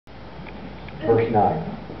verse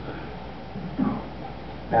 9.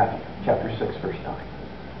 Matthew chapter 6, verse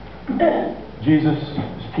 9. Jesus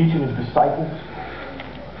is teaching his disciples.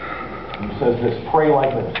 And he says this, pray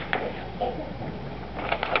like this.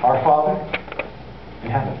 Our Father in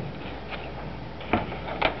heaven.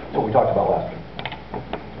 That's what we talked about last week.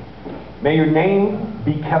 May your name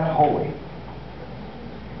be kept holy.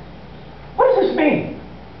 What does this mean?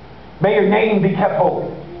 May your name be kept holy.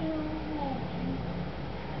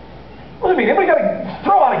 What does it mean? Anybody got to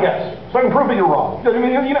throw out a guess so I can prove that you're wrong? I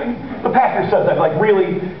mean, you know, the pastor says that, like,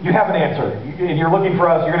 really, you have an answer, and you're looking for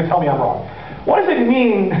us, you're going to tell me I'm wrong. What does it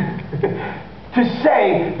mean to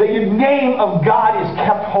say that your name of God is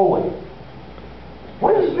kept holy?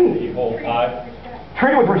 What does this mean? That you hold high.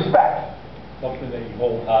 Treat it with respect. Something that you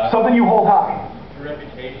hold high. Something you hold high. The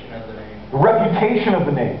reputation of the name. The reputation of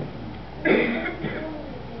the name.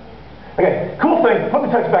 Okay, cool thing. Put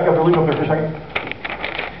the text back up there. Leave it up there for a second.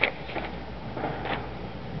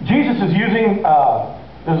 Jesus is using,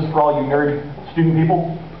 this is for all you nerd student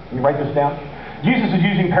people. Can you write this down? Jesus is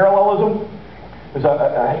using parallelism. There's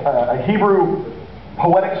a Hebrew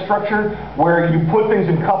poetic structure where you put things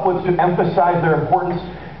in couplets to emphasize their importance.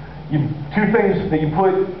 Two things that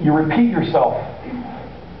you repeat yourself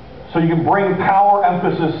so you can bring power,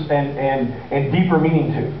 emphasis, and deeper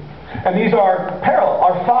meaning to. And these are parallel.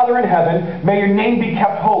 Our Father in heaven, may your name be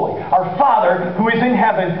kept holy. Our Father who is in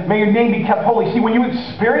heaven, may your name be kept holy. See, when you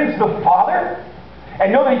experience the Father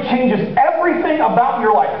and know that He changes everything about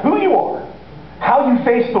your life, who you are, how you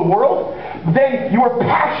face the world, then you are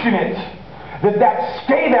passionate that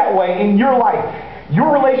stay that way in your life.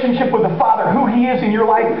 Your relationship with the Father, who He is in your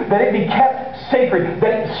life, that it be kept sacred,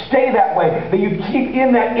 that it stay that way, that you keep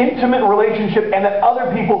in that intimate relationship, and that other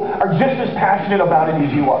people are just as passionate about it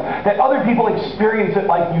as you are. That other people experience it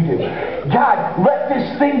like you do. God, let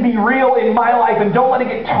this thing be real in my life and don't let it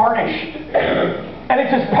get tarnished. And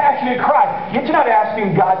it's this passionate cry. Yet you're not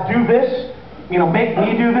asking God, do this. You know, make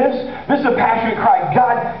me do this. This is a passionate cry.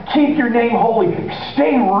 God, keep your name holy.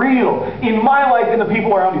 Stay real in my life and the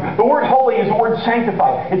people around you. The word holy is the word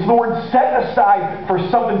sanctified. It's the word set aside for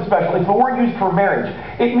something special. It's the word used for marriage.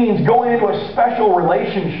 It means going into a special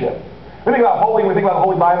relationship. We think about holy, we think about the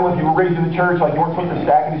Holy Bible. If you were raised in the church, like you weren't supposed to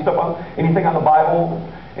stack anything on the Bible,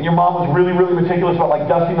 and your mom was really, really meticulous about like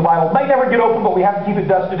dusting the Bible. It might never get open, but we have to keep it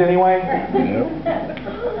dusted anyway.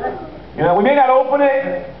 You know, we may not open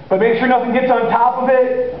it, but make sure nothing gets on top of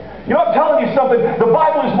it. You know, I'm telling you something. The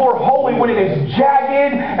Bible is more holy when it is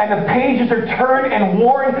jagged and the pages are turned and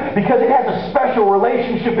worn because it has a special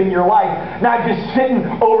relationship in your life, not just sitting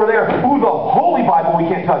over there. Ooh, the Holy Bible, we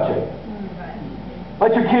can't touch it.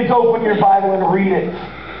 Let your kids open your Bible and read it.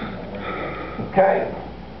 Okay?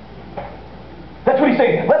 That's what he's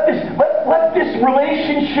saying. Let this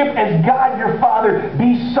relationship as God your Father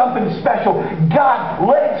be something special. God,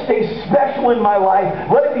 let it stay special in my life.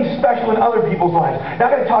 Let it be special in other people's lives. Now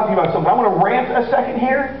I've got to talk to you about something. I want to rant a second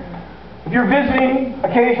here. If you're visiting,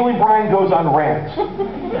 occasionally Brian goes on rants.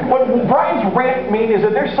 What Brian's rant means is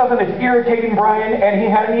that there's something that's irritating Brian and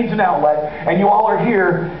he needs an outlet, and you all are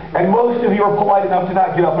here, and most of you are polite enough to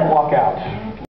not get up and walk out.